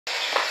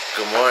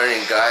Good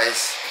morning,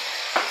 guys.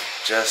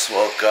 Just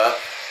woke up.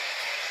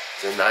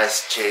 It's a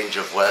nice change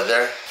of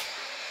weather.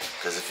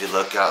 Because if you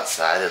look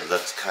outside, it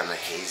looks kind of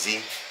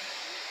hazy.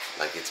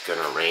 Like it's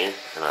gonna rain.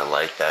 And I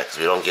like that because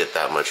we don't get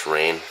that much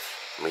rain.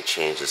 Let me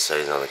change the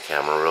settings on the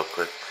camera real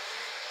quick.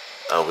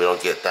 We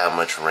don't get that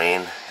much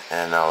rain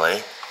in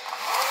LA.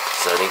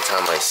 So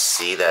anytime I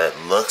see that it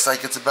looks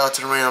like it's about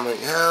to rain, I'm like,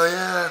 hell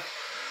yeah.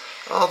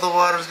 All the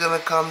water's gonna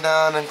come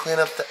down and clean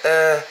up the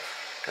air.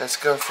 And it's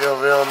gonna feel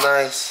real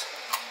nice.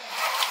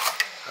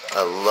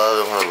 I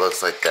love it when it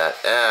looks like that.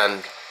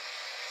 And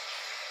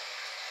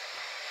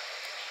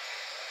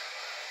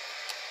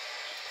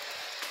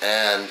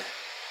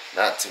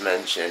not to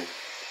mention,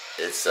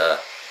 it's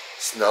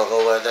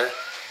snuggle weather.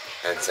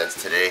 And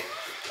since today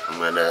I'm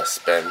gonna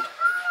spend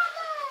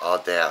all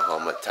day at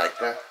home with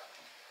Taika,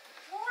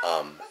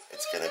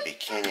 it's gonna be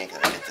Kenny.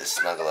 Gonna get to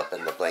snuggle up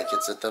in the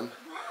blankets with him.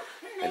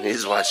 And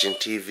he's watching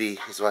TV.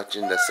 He's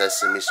watching the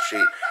Sesame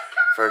Street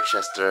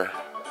Furchester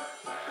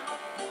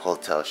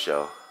hotel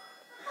show.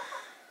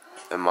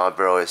 And my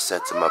bro always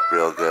sets him up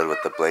real good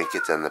with the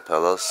blankets and the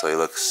pillows, so he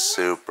looks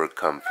super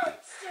comfy.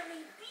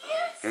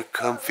 You're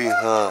comfy,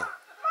 huh?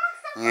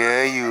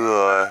 Yeah, you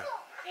are.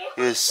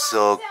 You're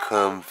so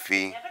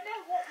comfy.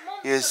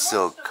 You're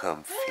so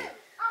comfy.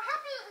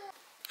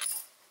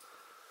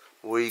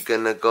 Where you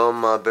gonna go,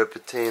 my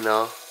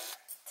Berpatino?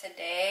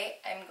 Today,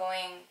 I'm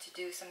going to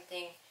do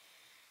something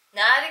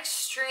not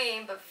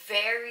extreme, but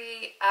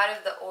very out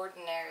of the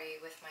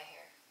ordinary with my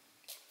hair.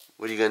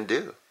 What are you gonna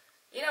do?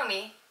 You know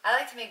me. I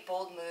like to make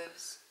bold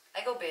moves.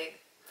 I go big.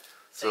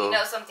 So you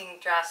know something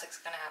drastic's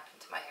gonna happen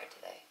to my hair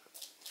today.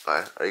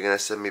 Fine. Are you gonna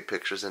send me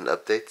pictures and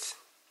updates?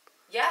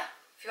 Yeah,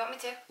 if you want me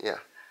to. Yeah.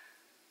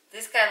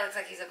 This guy looks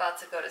like he's about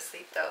to go to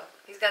sleep though.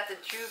 He's got the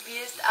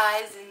droopiest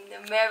eyes in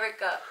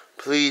America.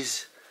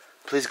 Please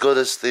go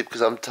to sleep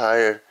because I'm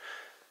tired.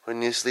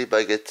 When you sleep,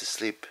 I get to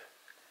sleep.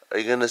 Are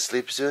you gonna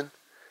sleep soon?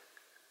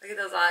 Look at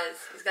those eyes.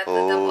 He's got the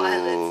double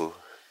eyelids.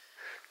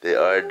 They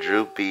are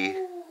droopy.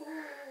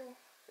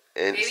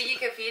 And maybe you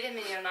can feed him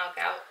and he'll knock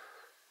out.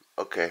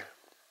 Okay.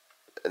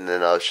 And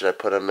then should I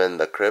put him in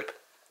the crib?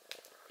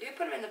 You can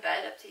put him in the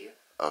bed, up to you.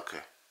 Okay.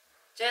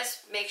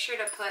 Just make sure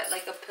to put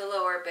like a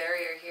pillow or a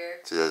barrier here.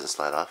 So it doesn't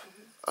slide off?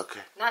 Mm-hmm.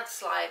 Okay. Not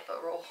slide,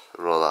 but roll.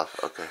 Roll off,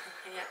 okay.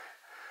 Yeah.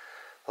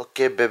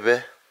 Okay,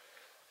 baby.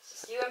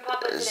 It's just you and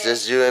Papa today. It's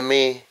just you and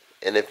me.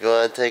 And if you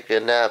want to take a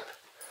nap,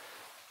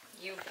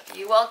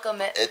 you welcome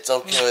it. it's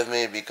okay with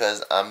me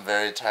because I'm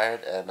very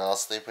tired and I'll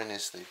sleep when you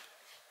sleep.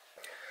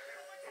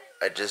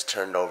 I just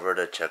turned over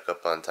to check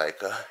up on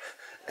Taika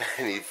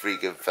and he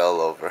freaking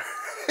fell over.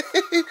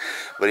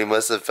 But he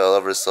must have fell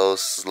over so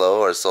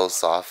slow or so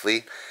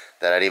softly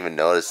that I didn't even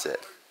notice it.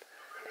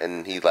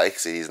 And he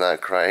likes it. He's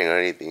not crying or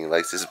anything. He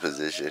likes his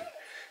position.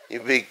 You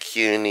big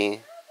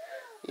cutie.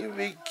 You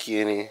big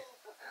cutie.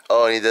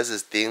 Oh, and he does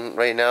his thing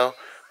right now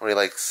where he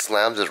like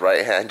slams his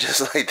right hand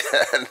just like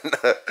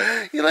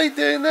that. You like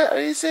doing that?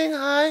 Are you saying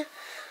hi?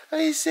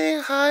 Are you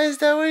saying hi? Is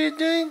that what you're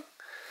doing?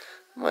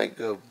 My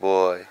good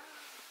boy.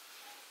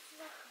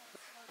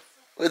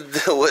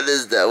 What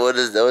is that? What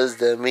does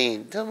that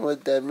mean? Tell me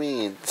what that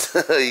means.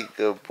 You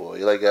good boy.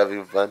 You like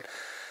having fun?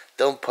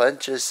 Don't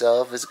punch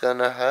yourself. It's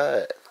gonna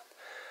hurt.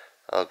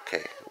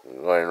 Okay.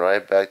 We're going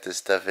right back to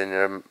stuff in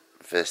your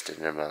fist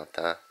in your mouth,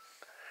 huh?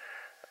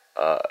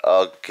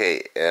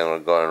 Okay. And we're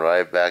going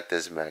right back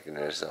to smacking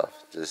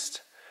yourself.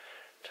 Just...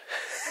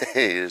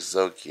 You're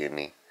so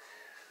cutie.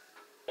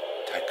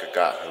 Taika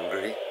got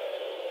hungry.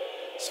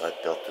 So I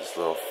built this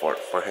little fort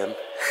for him.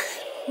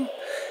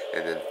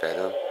 And then fed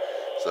him.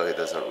 So he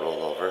doesn't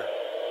roll over.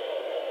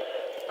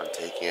 I'm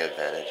taking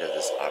advantage of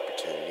this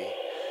opportunity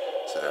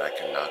so that I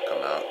can knock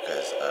him out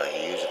because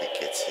he usually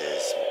gets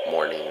his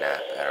morning nap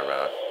at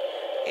around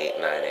 8,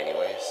 9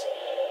 anyways.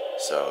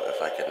 So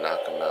if I can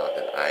knock him out,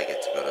 then I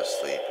get to go to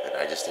sleep. And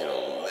I just need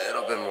a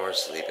little bit more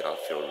sleep and I'll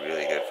feel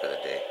really good for the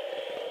day.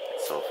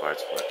 So far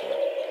it's working.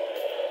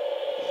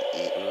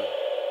 He's eating,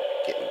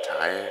 getting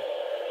tired,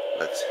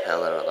 looks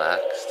hella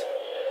relaxed.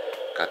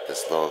 Got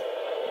this little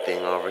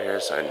thing over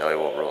here so I know he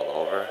won't roll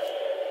over.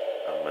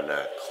 I'm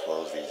gonna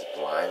close these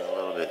blinds a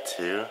little bit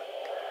too,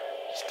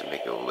 just to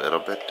make it a little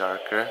bit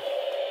darker.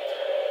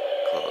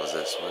 Close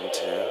this one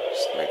too,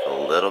 just to make it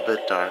a little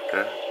bit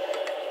darker.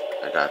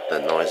 I got the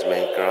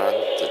noisemaker on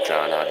to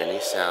drown out any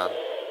sound.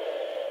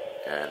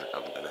 And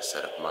I'm gonna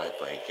set up my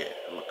blanket.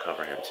 I'm gonna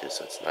cover him too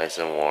so it's nice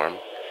and warm.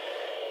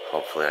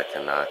 Hopefully I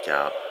can knock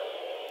out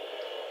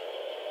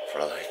for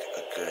like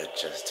a good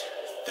just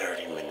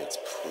 30 minutes,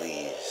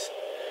 please.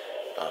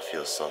 I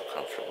feel so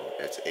comfortable.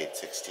 It's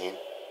 8:16.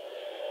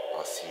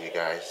 I'll see you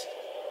guys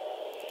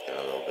in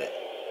a little bit.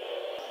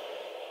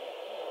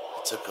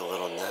 I took a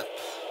little nap,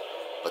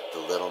 but the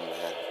little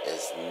man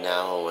is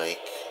now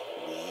awake.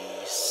 We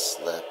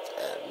slept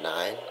at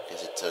 9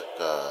 because it took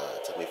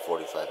me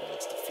 45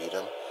 minutes to feed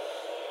him.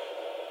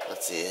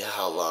 Let's see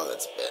how long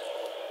it's been.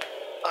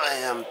 I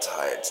am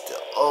tired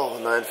still. Oh,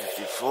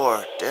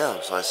 9:54.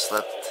 Damn, so I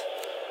slept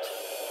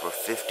for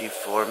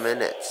 54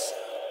 minutes.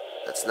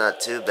 That's not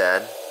too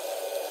bad.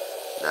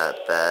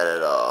 Not bad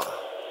at all.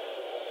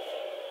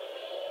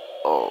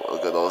 Oh,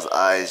 look at those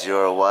eyes.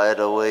 You're wide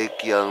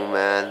awake, young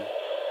man.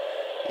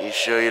 You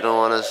sure you don't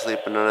want to sleep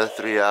another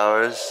 3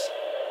 hours?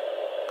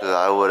 Because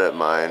I wouldn't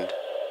mind.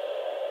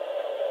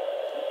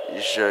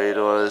 You sure you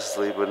don't want to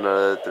sleep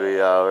another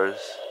 3 hours?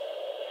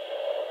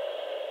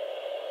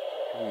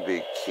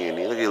 Big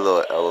cutie. Look at your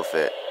little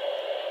elephant.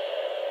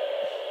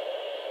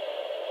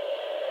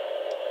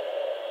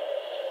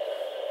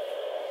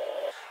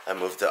 I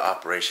moved the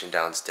operation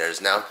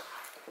downstairs now.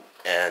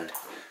 And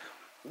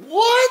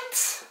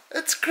what?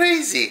 That's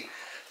crazy.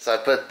 So I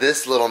put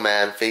this little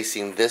man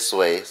facing this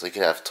way so he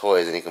can have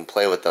toys and he can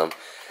play with them.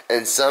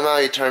 And somehow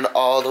he turned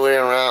all the way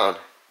around.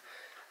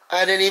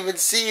 I didn't even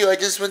see you. I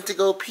just went to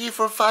go pee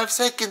for 5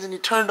 seconds and you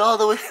turned all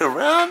the way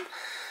around?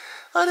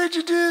 How did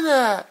you do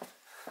that?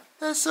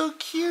 That's so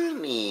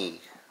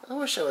cutie. I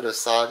wish I would have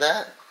saw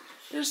that.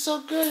 You're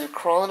so good. You're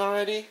crawling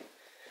already.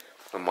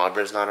 When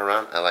Mauber's not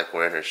around, I like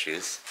wearing her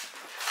shoes.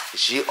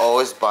 She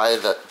always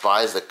buys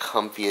the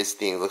comfiest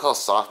things. Look how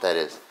soft that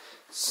is.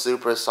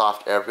 Super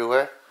soft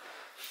everywhere.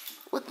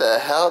 What the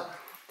hell?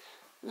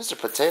 Mr.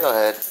 Potato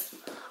Head.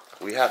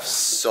 We have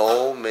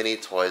so many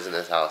toys in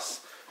this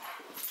house.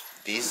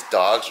 These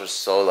dogs are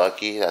so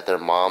lucky that their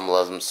mom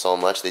loves them so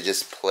much. They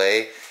just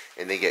play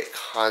and they get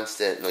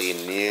constantly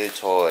new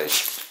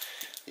toys.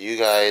 You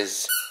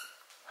guys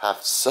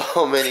have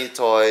so many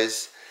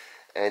toys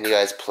and you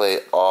guys play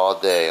all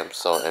day. I'm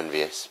so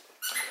envious.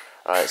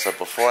 Alright, so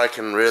before I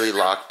can really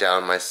lock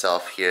down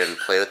myself here and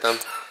play with them,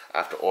 I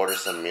have to order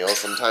some meals.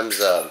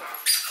 Sometimes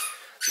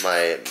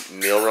my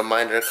meal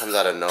reminder comes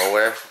out of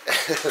nowhere.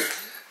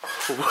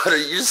 What, are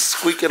you just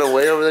squeaking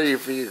away over there? You're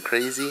freaking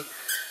crazy?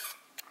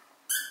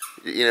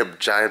 You eat a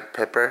giant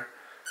pepper?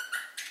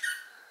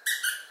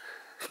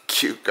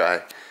 Cute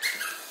guy.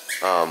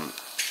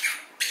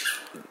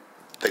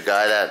 The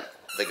guy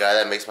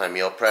that makes my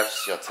meal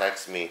preps, he'll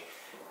text me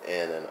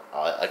and then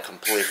I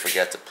completely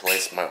forget to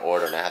place my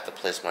order, and I have to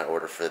place my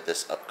order for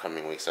this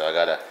upcoming week. So I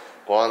gotta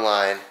go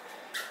online,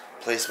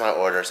 place my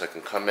order so I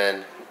can come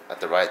in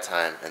at the right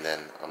time, and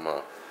then I'm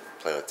gonna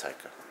play with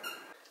Taika.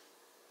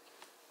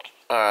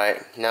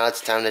 Alright, now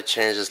it's time to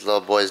change this little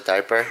boy's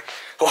diaper.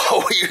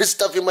 Whoa, you're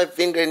stuffing my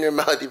finger in your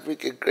mouth, you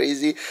freaking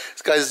crazy.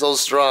 This guy's so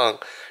strong.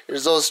 You're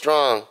so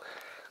strong.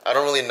 I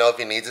don't really know if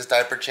he needs his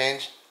diaper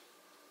change,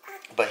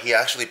 but he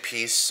actually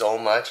pees so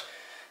much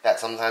that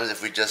sometimes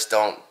if we just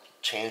don't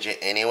change it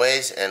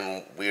anyways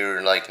and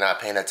we're like not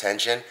paying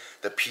attention,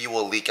 the pee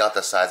will leak out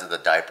the sides of the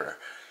diaper.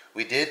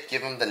 We did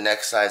give him the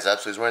next size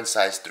up, so he's wearing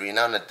size 3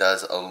 now, and it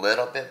does a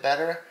little bit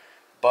better.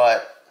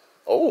 But,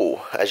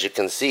 oh, as you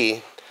can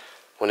see,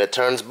 when it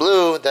turns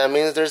blue, that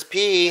means there's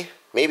pee,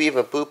 maybe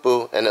even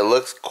poo-poo, and it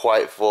looks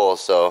quite full,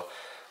 so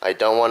I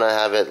don't want to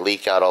have it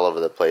leak out all over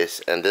the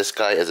place. And this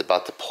guy is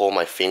about to pull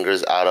my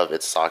fingers out of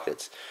its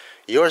sockets.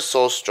 You're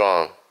so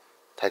strong.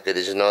 Taika,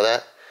 did you know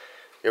that?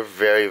 You're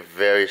very,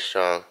 very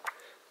strong.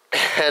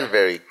 And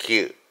very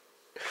cute.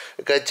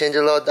 You gotta change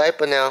your little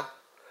diaper now.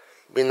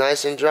 Be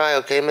nice and dry,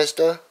 okay,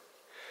 mister?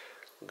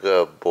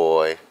 Good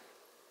boy.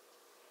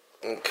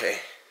 Okay.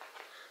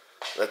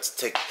 Let's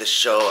take the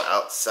show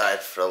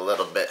outside for a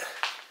little bit.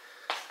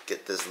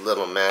 Get this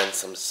little man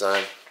some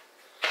sun.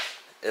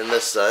 In the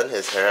sun,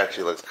 his hair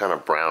actually looks kind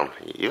of brown.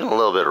 Even a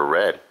little bit of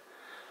red.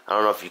 I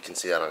don't know if you can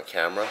see that on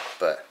camera,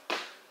 but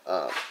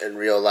in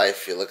real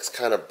life, he looks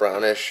kind of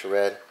brownish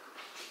red.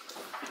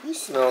 You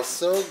smell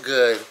so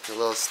good, you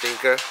little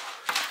stinker.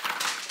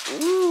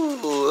 Ooh,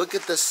 look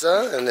at the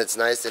sun. It's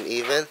nice and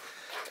even.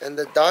 And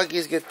the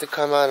doggies get to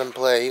come out and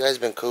play. You guys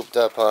been cooped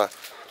up, huh?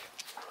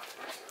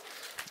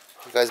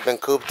 You guys been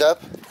cooped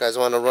up? You guys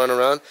want to run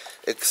around?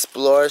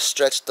 Explore,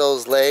 stretch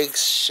those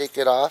legs, shake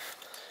it off.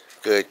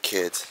 Good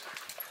kids.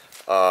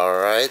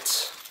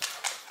 Alright.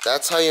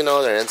 That's how you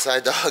know they're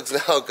inside dogs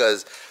now,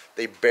 because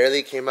they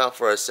barely came out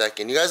for a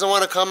second. You guys don't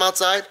want to come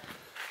outside?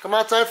 Come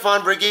outside,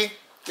 Fawn Brigade.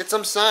 Get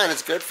some sun,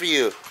 it's good for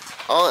you.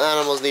 All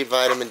animals need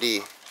vitamin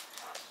D.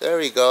 There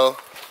we go.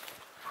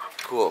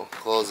 Cool,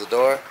 close the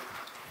door.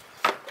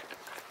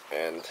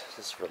 And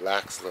just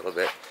relax a little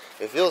bit.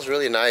 It feels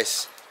really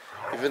nice.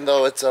 Even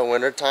though it's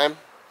winter time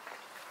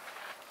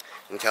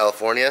in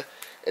California,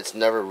 it's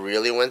never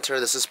really winter.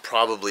 This is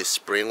probably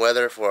spring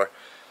weather for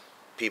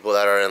people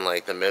that are in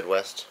like the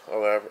Midwest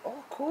or wherever.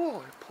 Oh cool,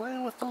 you're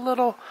playing with the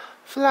little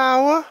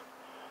flower.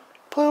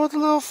 Playing with the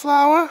little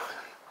flower.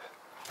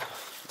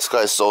 This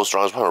guy's so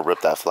strong, I'm gonna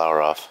rip that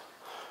flower off.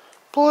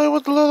 Play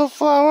with the little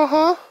flower,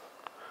 huh?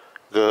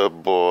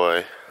 Good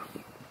boy.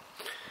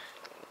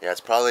 Yeah,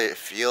 it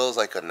feels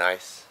like a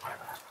nice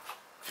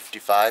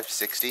 55,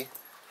 60.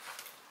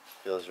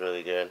 Feels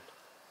really good.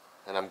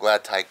 And I'm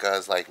glad Taika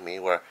is like me,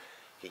 where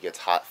he gets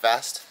hot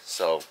fast,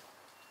 so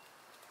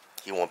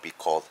he won't be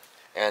cold.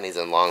 And he's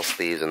in long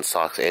sleeves and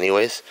socks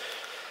anyways.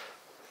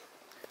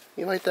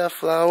 You like that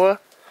flower?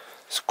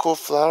 It's a cool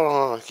flower,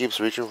 huh? He keeps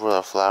reaching for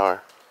that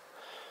flower.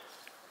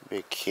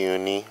 Big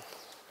cutie.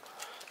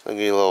 Look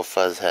at your little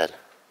fuzz head.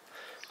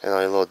 And all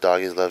your little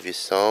doggies love you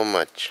so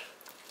much.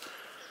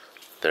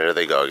 There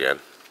they go again.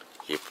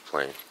 Keep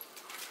playing.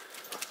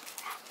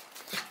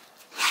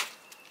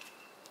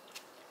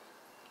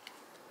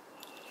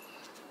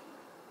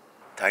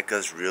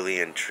 Taika's really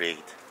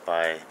intrigued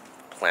by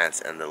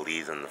plants and the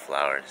leaves and the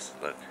flowers.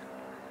 Look.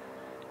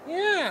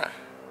 Yeah,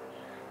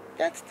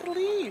 that's the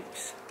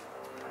leaves.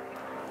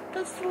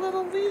 That's the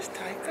little leaves,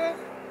 Taika.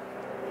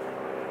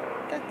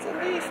 That's a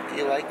leaf. Do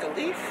you like a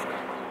leaf?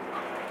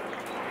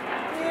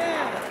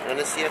 Yeah. You want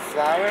to see a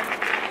flower?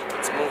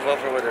 Let's move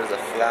over where there's a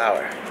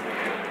flower.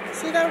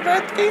 See that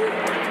red thing?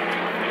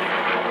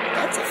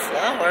 That's a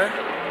flower.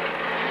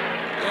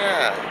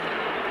 Yeah.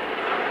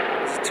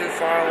 Is it too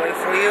far away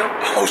for you?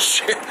 Oh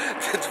shit!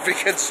 That's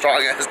freaking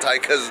strong ass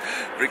Taika's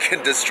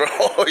freaking destroy.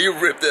 Oh, you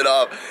ripped it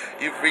off.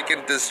 You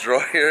freaking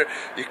destroyer.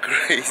 You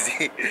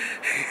crazy.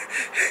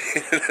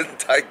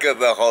 Taika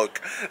the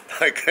Hulk.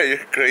 Taika,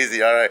 you're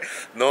crazy. Alright.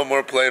 No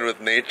more playing with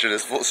nature.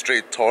 This fool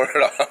straight tore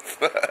it off.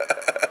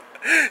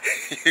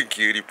 You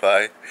cutie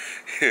pie.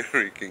 You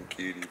freaking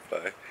cutie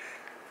pie.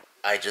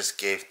 I just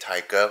gave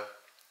Taika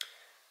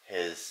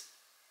his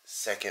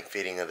second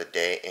feeding of the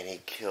day and he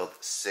killed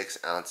 6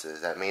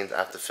 ounces. That means I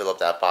have to fill up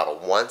that bottle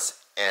once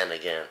and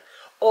again.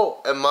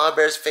 Oh, and Ma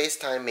Bear's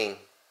FaceTiming.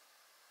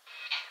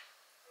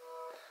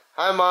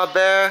 Hi, Ma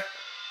Bear.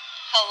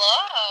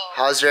 Hello.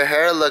 How's your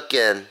hair looking?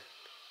 Are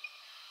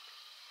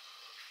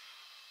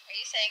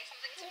you saying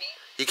something to me?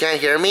 You can't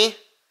hear me?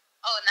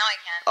 Oh, now I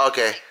can.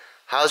 Okay.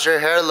 How's your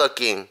hair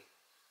looking?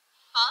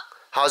 Huh?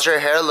 How's your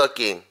hair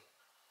looking?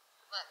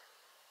 Look,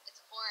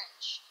 it's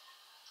orange.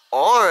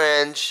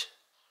 Orange?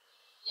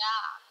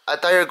 Yeah. I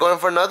thought you were going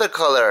for another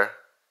color.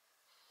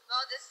 No,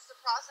 this is the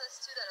process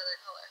to that other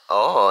color.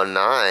 Oh,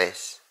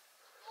 nice.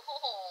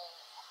 Oh,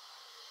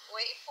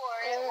 wait for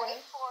it,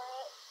 wait for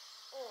it.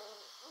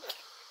 What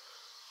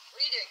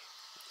are you doing?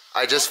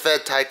 I just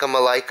fed Taika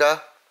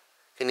Malaika.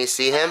 Can you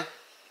see him?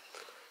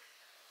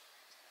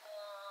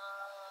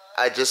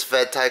 I just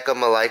fed Taika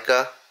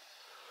Malaika.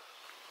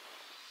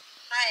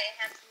 Hi,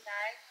 handsome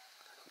guy.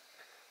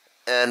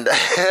 And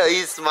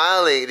he's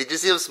smiling. Did you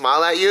see him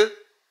smile at you? It's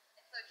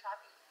so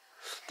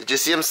choppy. Did you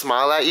see him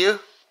smile at you?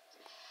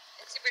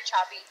 It's super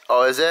choppy.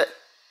 Oh, is it?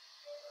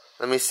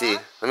 Let me see.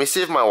 Huh? Let me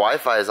see if my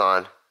Wi-Fi is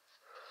on.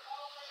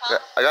 Huh?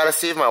 I gotta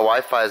see if my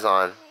Wi-Fi is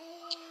on.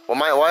 Well,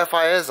 my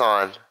Wi-Fi is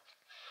on.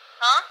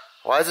 Huh?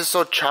 Why is it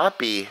so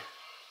choppy?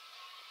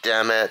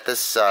 Damn it, this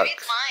sucks. Maybe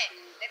it's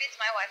mine. Maybe it's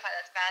my Wi-Fi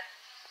that's bad.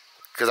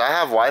 Because I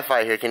have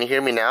Wi-Fi here. Can you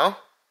hear me now?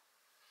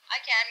 I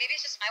can. Maybe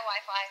it's just my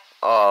Wi-Fi.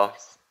 Oh,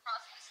 This is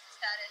process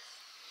status.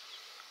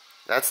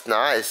 that's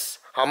nice.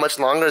 How much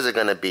longer is it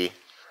gonna be?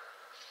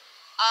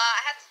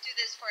 I have to do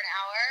this for an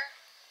hour,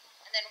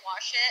 and then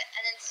wash it,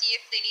 and then see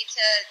if they need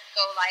to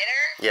go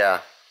lighter.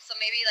 Yeah. So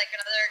maybe like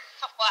another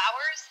couple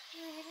hours.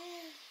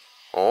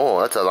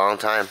 Oh, that's a long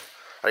time.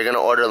 Are you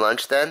gonna order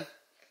lunch then?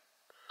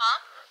 Huh?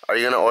 Are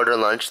you gonna order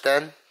lunch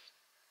then?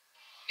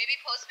 Maybe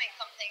Postmate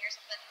something or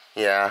something.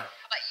 Yeah.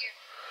 How about you?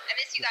 I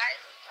miss you guys.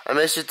 I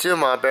miss you too,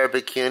 Ma Bear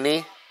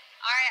Bikini.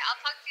 Alright, I'll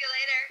talk to you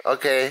later.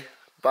 Okay.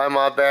 Bye,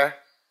 Ma Bear.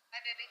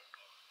 Bye,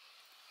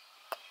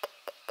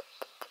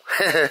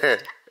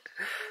 baby.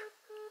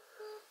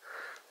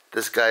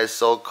 This guy is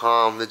so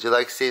calm. Did you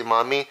like seeing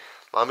Mommy?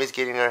 Mommy's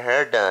getting her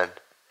hair done.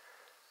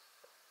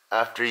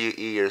 After you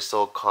eat, you're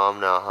so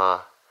calm now, huh?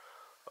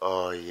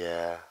 Oh,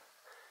 yeah.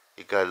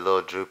 You got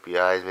little droopy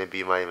eyes. Maybe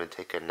you might even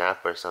take a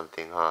nap or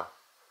something, huh?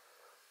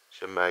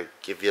 Should I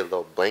give you a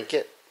little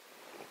blanket?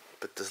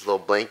 Put this little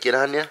blanket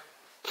on you.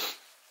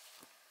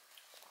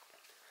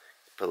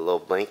 Put a little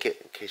blanket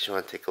in case you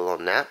want to take a little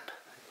nap.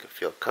 You can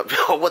feel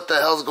comfortable. Oh, what the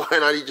hell's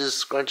going on? You just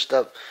scrunched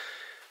up.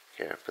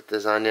 Here, put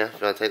this on you.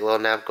 If you want to take a little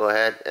nap, go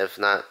ahead. If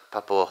not,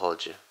 Papa will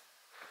hold you.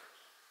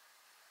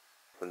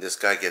 When this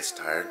guy gets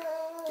tired,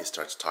 he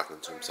starts talking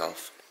to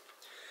himself.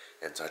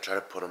 And so I try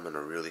to put him in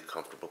a really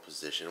comfortable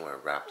position where I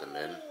wrap him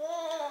in.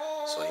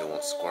 So he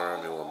won't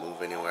squirm, he won't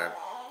move anywhere.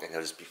 And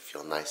he'll just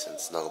feel nice and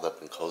snuggled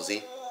up and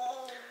cozy.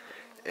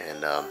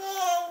 And,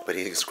 but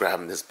he's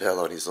grabbing this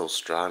pillow and he's so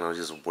strong and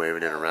he's just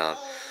waving it around.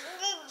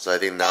 So I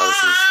think now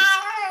this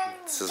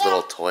is his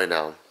little toy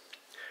now.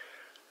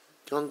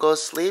 You want to go to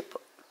sleep?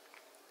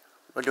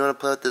 Or do you want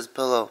to play with this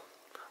pillow?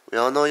 We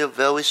all know you're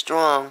very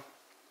strong.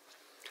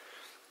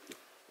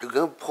 You're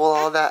going to pull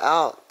all that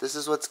out. This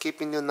is what's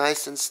keeping you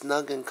nice and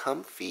snug and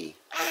comfy.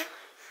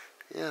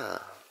 Yeah,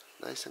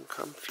 nice and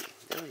comfy.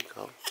 There we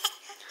go.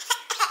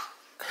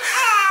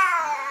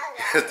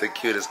 It's the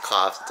cutest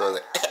cough. So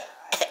like,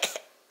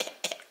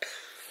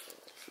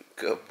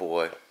 good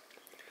boy.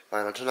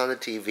 Fine, I'll turn on the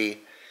TV.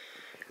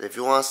 And if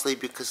you want to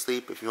sleep, you can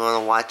sleep. If you want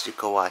to watch it,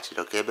 go watch it.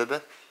 Okay, baby?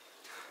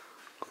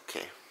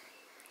 Okay.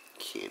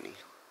 Cutie.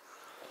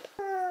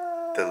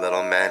 The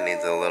little man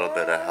needs a little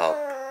bit of help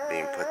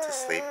being put to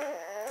sleep.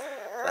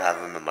 I have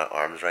him in my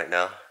arms right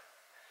now.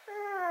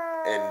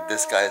 And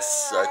this guy is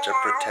such a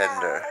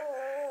pretender.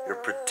 You're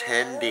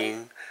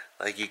pretending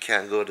like you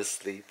can't go to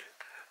sleep.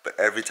 But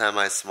every time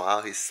I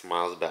smile, he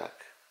smiles back.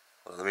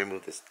 Well, let me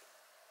move this.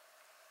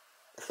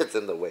 It's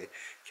in the way.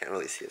 Can't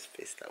really see his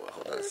face that well.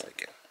 Hold on a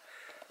second.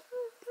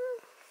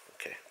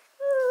 Okay.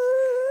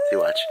 See,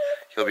 watch.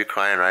 He'll be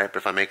crying, right? But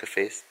if I make a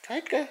face,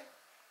 Taika.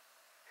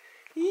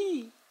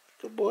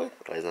 Good boy.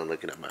 Oh, he's not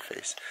looking at my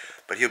face.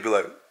 But he'll be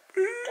like,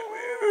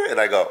 and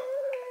I go,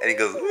 and he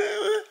goes,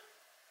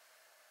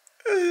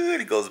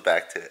 and he goes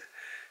back to it.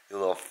 You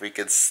little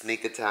freaking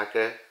sneak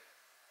attacker.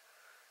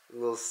 You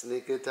little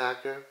sneak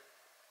attacker.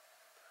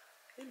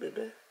 Hey,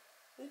 baby.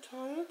 Are you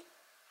tired?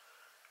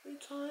 Are you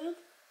tired?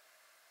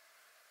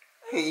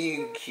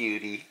 You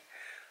cutie.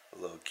 A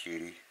little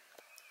cutie.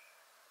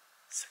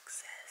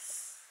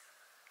 Success.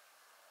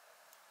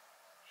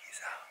 He's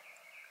out.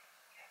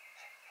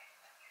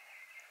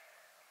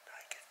 Now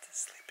I get to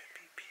sleep and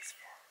be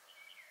peaceful.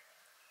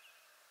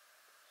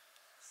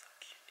 So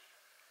cutie.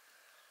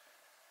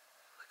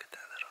 Look at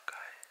that little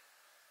guy.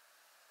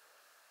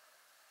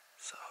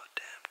 So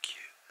damn cute.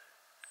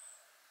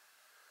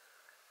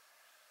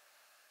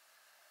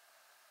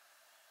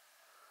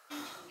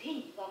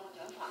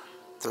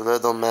 The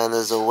little man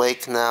is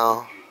awake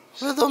now.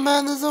 Little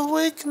man is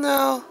awake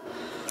now.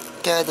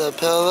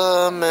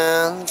 Caterpillar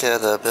man,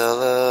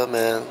 caterpillar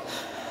man,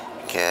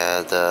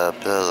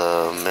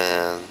 caterpillar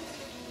man.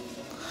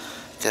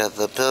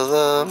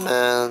 Caterpillar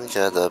man,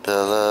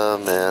 caterpillar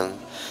man,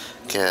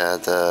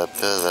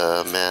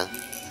 caterpillar man.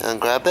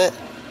 And grab it?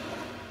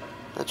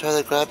 I try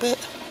to grab it?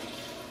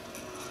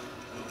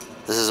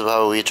 This is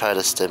how we try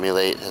to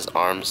stimulate his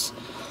arms.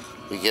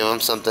 We give him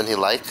something he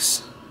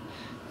likes,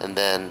 and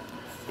then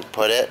we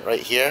put it right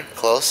here,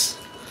 close,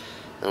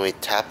 and we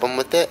tap him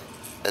with it,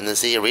 and then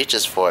see he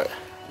reaches for it.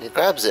 He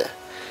grabs it.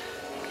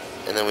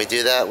 And then we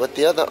do that with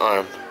the other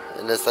arm,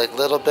 and it's like a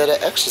little bit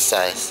of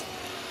exercise.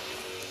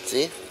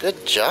 See?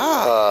 Good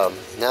job.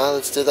 Now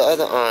let's do the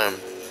other arm.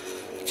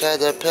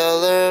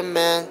 Caterpillar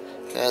man,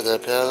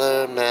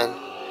 caterpillar man.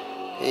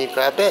 Can you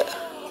grab it?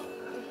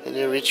 Can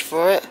you reach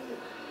for it?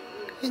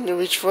 Can you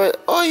reach for it?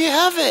 Oh, you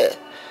have it.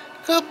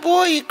 Good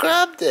boy, you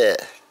grabbed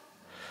it.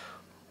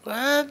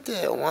 Grabbed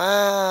it.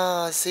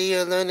 Wow. See,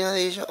 you're learning how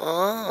to use your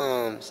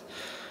arms.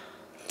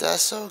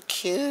 That's so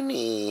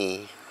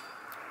cutie.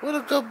 What a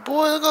good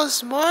boy. Look how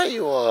smart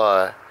you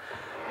are.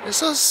 You're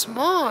so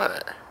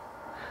smart.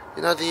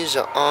 You know how to use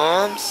your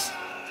arms?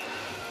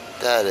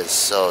 That is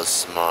so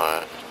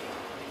smart.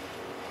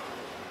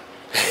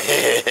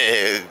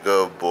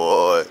 Good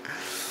boy.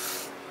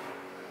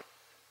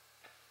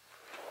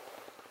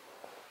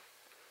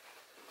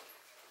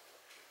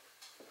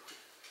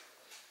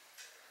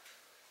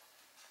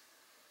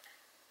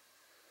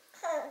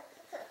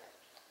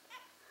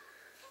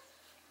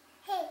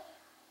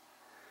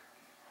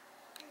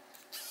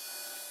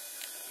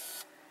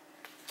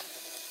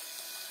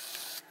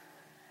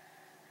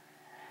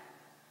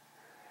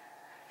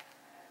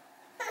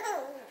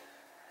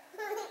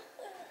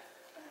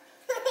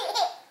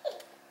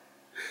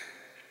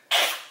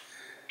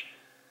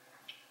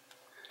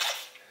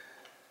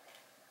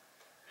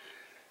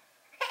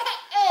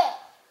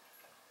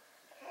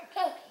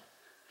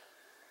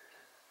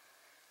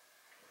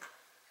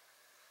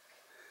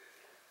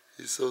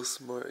 He's so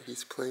smart.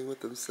 He's playing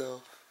with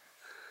himself.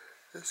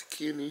 That's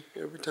cutie.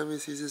 Every time he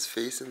sees his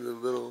face in the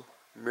little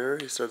mirror,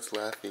 he starts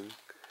laughing.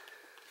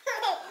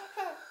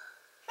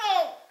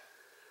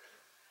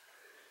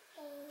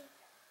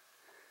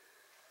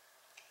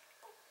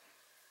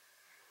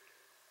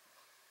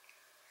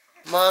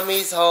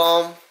 Mommy's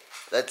home.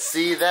 Let's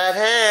see that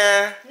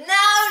hair. No,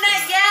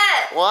 not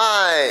yet.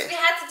 Why? We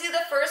had to do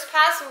the first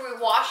pass where we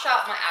wash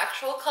out my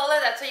actual color.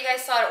 That's why you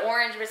guys saw it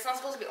orange, but it's not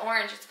supposed to be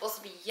orange. It's supposed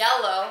to be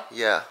yellow.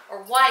 Yeah.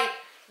 Or white.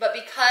 But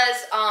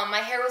because my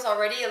hair was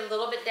already a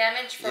little bit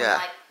damaged from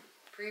like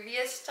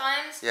previous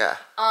times. Yeah.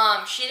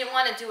 She didn't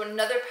want to do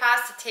another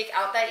pass to take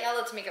out that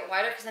yellow to make it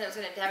whiter because then it was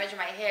going to damage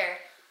my hair.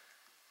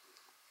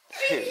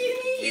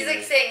 He's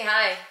like saying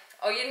hi.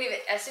 Oh, you didn't even.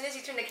 As soon as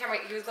he turned the camera,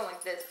 he was going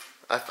like this.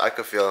 I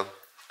could feel him.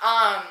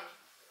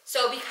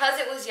 So because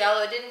it was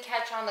yellow, it didn't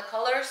catch on the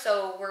color.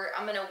 So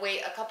I'm gonna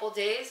wait a couple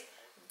days,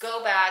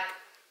 go back,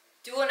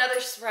 do another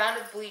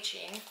round of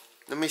bleaching.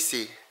 Let me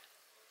see.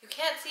 You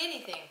can't see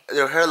anything.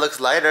 Your hair looks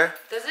lighter.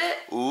 Does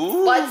it?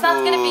 Ooh. But it's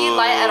not gonna be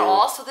light at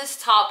all. So this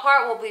top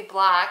part will be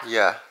black.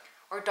 Yeah.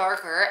 Or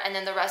darker, and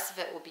then the rest of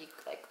it will be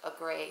like a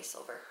gray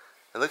silver.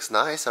 It looks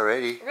nice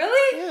already.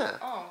 Really? Yeah.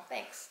 Oh,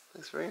 thanks.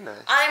 Looks very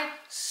nice. I'm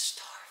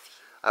starving.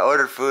 I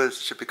ordered food. It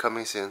should be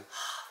coming soon.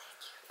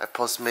 I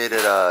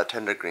postmated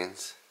tender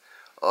greens.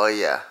 Oh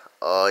yeah.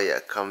 Oh yeah.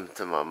 Come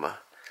to mama.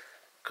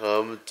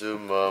 Come to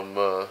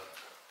mama.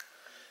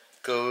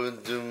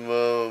 Come to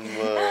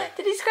mama.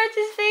 Did he scratch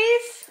his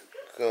face?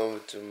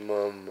 Come to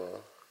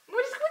mama.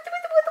 What?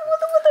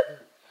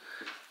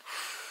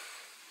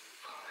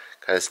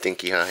 Kind of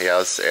stinky, huh? Yeah, I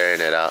was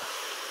airing it out.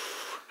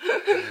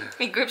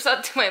 He grips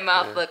onto my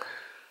mouth. Look.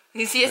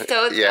 You see his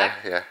toes? Yeah,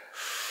 back?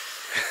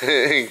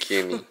 yeah.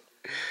 Cutie.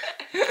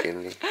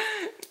 Cutie.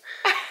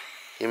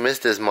 You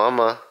missed his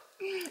mama.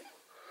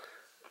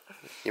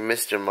 You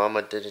missed your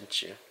mama,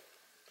 didn't you?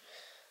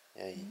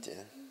 Yeah, you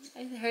did.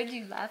 I heard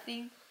you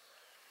laughing.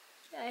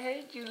 I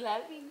heard you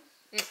laughing.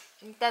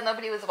 That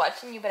nobody was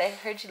watching you, but I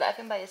heard you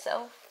laughing by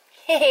yourself.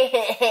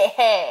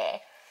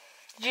 Did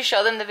you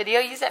show them the video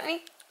you sent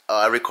me? Oh,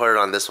 I recorded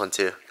on this one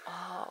too.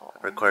 Oh.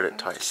 I recorded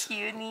twice.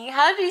 Cutie.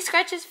 How did he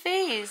scratch his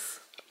face?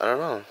 I don't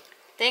know.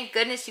 Thank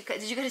goodness you cut.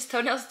 Did you cut his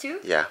toenails too?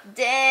 Yeah.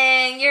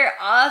 Dang, you're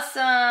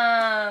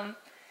awesome.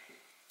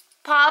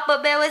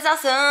 Papa Bear is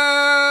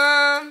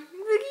awesome.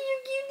 Look at you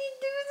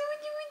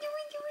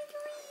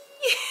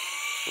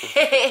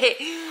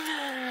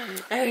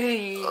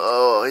cutie.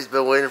 Oh, he's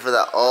been waiting for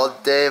that all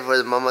day for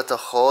his mama to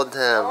hold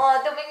him.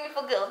 Oh, don't make me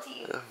feel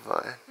guilty.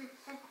 Fine.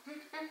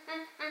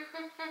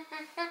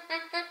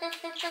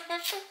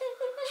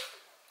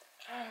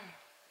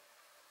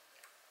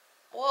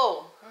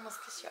 Whoa, I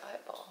almost kissed your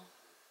eyeball.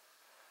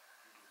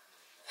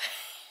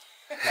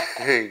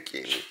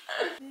 Kitty.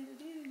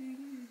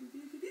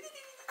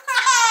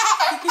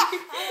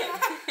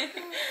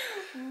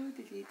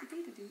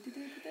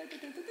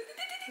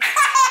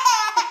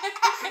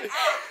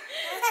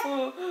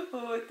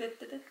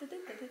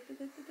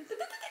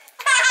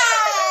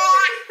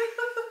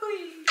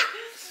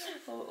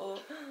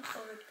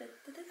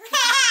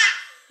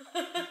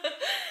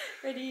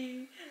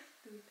 Ready?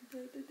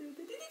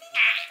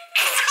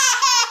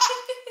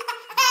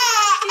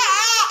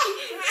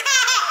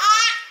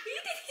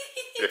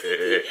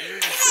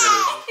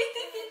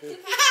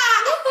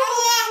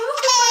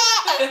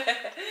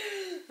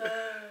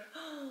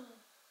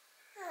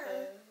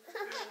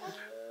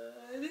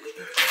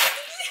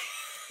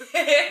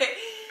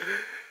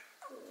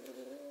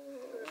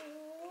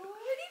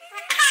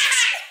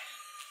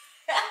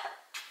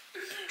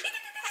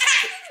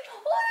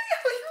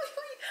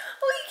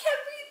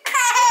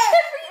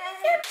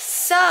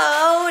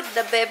 So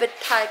the baby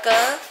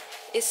Taika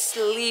is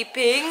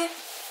sleeping.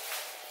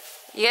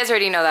 You guys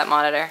already know that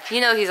monitor.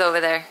 You know he's over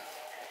there.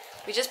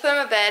 We just put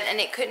him to bed and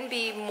it couldn't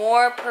be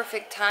more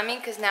perfect timing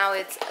because now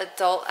it's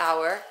adult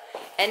hour.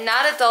 And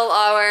not adult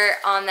hour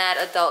on that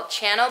adult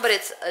channel, but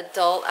it's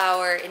adult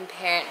hour in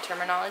parent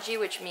terminology,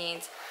 which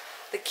means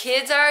the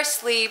kids are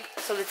asleep,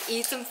 so let's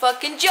eat some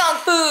fucking junk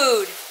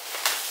food.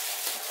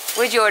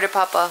 What'd you order,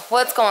 Papa?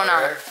 What's going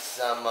on?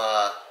 Some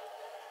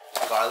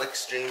garlic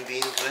string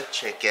beans with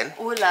chicken.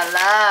 Ooh la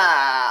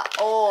la.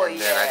 Oh, and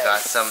then I got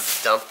some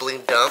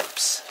dumpling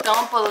dumps.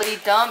 Dumpily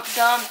dumps.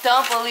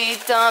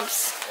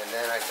 And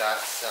then I got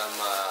some,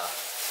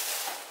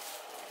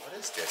 what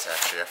is this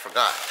actually? I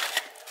forgot.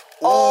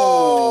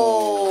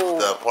 Oh.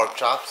 The pork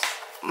chops.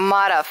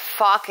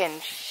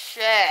 Motherfucking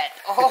shit.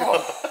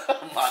 Oh.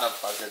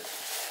 Motherfucking.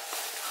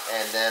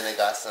 And then I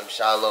got some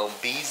shalom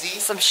beezy.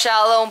 Some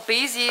shalom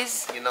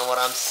beezies. You know what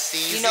I'm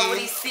seasoning? You know what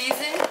he's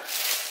seasoned?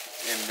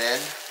 And then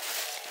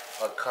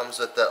what comes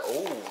with the,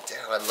 oh,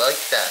 damn, I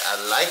like that. I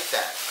like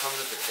that. Comes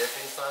with the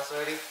dipping sauce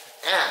already.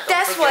 And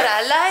that's what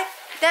I like.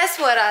 That's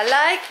what I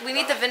like. We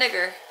need the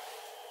vinegar.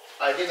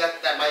 I think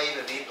that might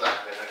even be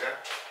black vinegar.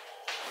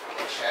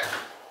 Check.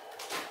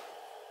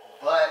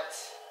 But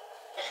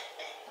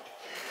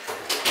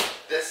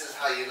this is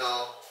how you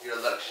know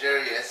you're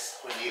luxurious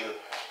when you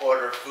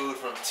order food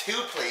from 2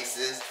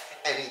 places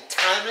and you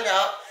time it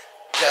out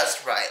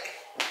just right.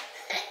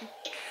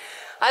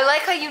 I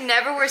like how you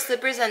never wear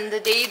slippers and the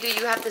day you do,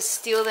 you have to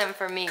steal them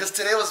from me. Because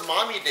today was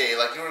mommy day.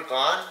 Like, you were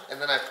gone and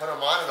then I put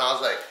them on and I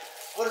was like,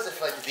 what does it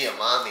feel like to be a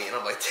mommy? And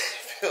I'm like, it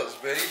feels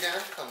pretty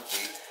damn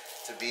comfy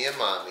to be a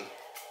mommy.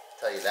 I'll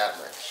tell you that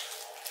much.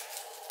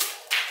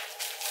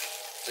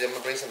 So I'm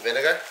going to bring some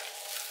vinegar.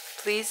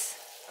 Please.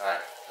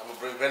 Alright, I'm going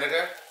to bring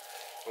vinegar.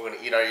 We're going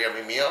to eat our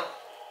yummy meal.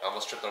 I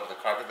almost tripped over the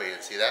carpet, but you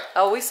didn't see that.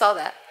 Oh, we saw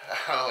that.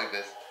 I don't like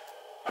this.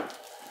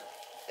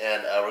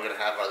 And we're going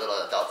to have our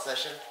little adult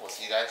session. We'll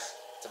see you guys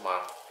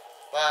tomorrow.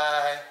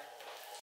 Bye.